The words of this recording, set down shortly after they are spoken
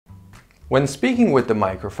When speaking with the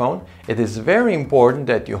microphone, it is very important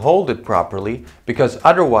that you hold it properly because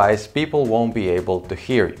otherwise people won't be able to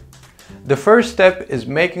hear you. The first step is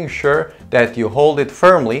making sure that you hold it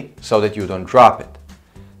firmly so that you don't drop it.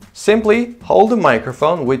 Simply hold the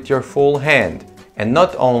microphone with your full hand and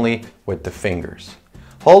not only with the fingers.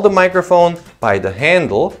 Hold the microphone by the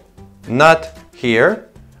handle, not here.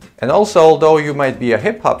 And also, although you might be a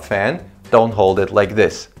hip-hop fan, don't hold it like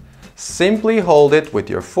this. Simply hold it with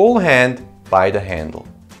your full hand by the handle.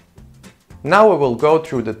 Now we will go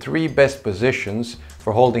through the 3 best positions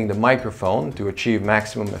for holding the microphone to achieve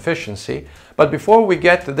maximum efficiency. But before we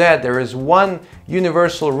get to that, there is one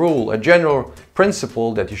universal rule, a general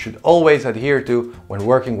principle that you should always adhere to when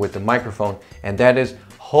working with the microphone, and that is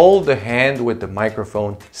hold the hand with the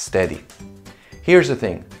microphone steady. Here's the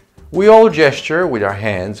thing. We all gesture with our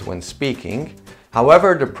hands when speaking.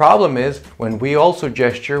 However, the problem is when we also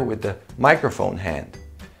gesture with the microphone hand.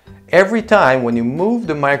 Every time when you move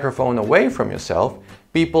the microphone away from yourself,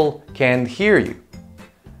 people can't hear you.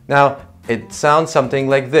 Now, it sounds something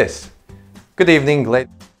like this. Good evening,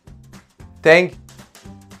 ladies. Thank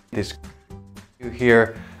you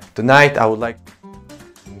here. Tonight I would like to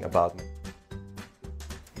talk about me.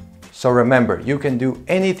 So remember, you can do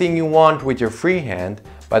anything you want with your free hand,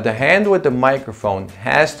 but the hand with the microphone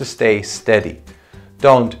has to stay steady.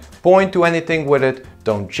 Don't point to anything with it,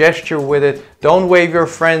 don't gesture with it, don't wave your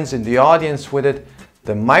friends in the audience with it.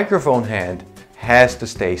 The microphone hand has to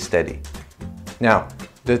stay steady. Now,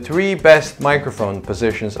 the 3 best microphone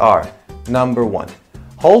positions are: number 1,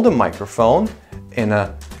 hold the microphone in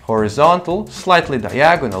a horizontal, slightly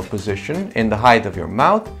diagonal position in the height of your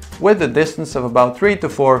mouth with a distance of about 3 to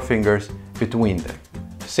 4 fingers between them.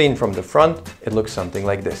 Seen from the front, it looks something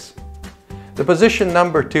like this. The position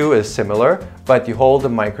number 2 is similar, but you hold the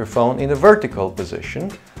microphone in a vertical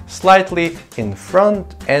position, slightly in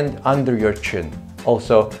front and under your chin,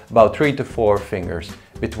 also about 3 to 4 fingers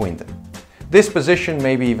between them. This position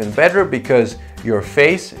may be even better because your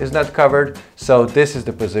face is not covered, so this is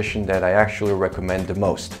the position that I actually recommend the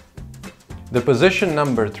most. The position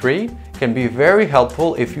number 3 can be very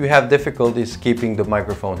helpful if you have difficulties keeping the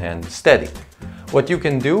microphone hand steady. What you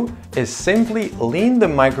can do is simply lean the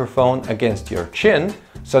microphone against your chin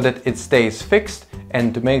so that it stays fixed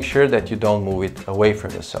and to make sure that you don't move it away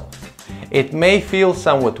from yourself. It may feel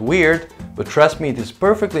somewhat weird, but trust me, it is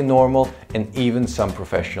perfectly normal and even some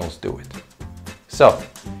professionals do it. So,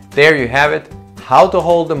 there you have it, how to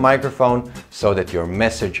hold the microphone so that your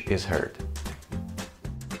message is heard.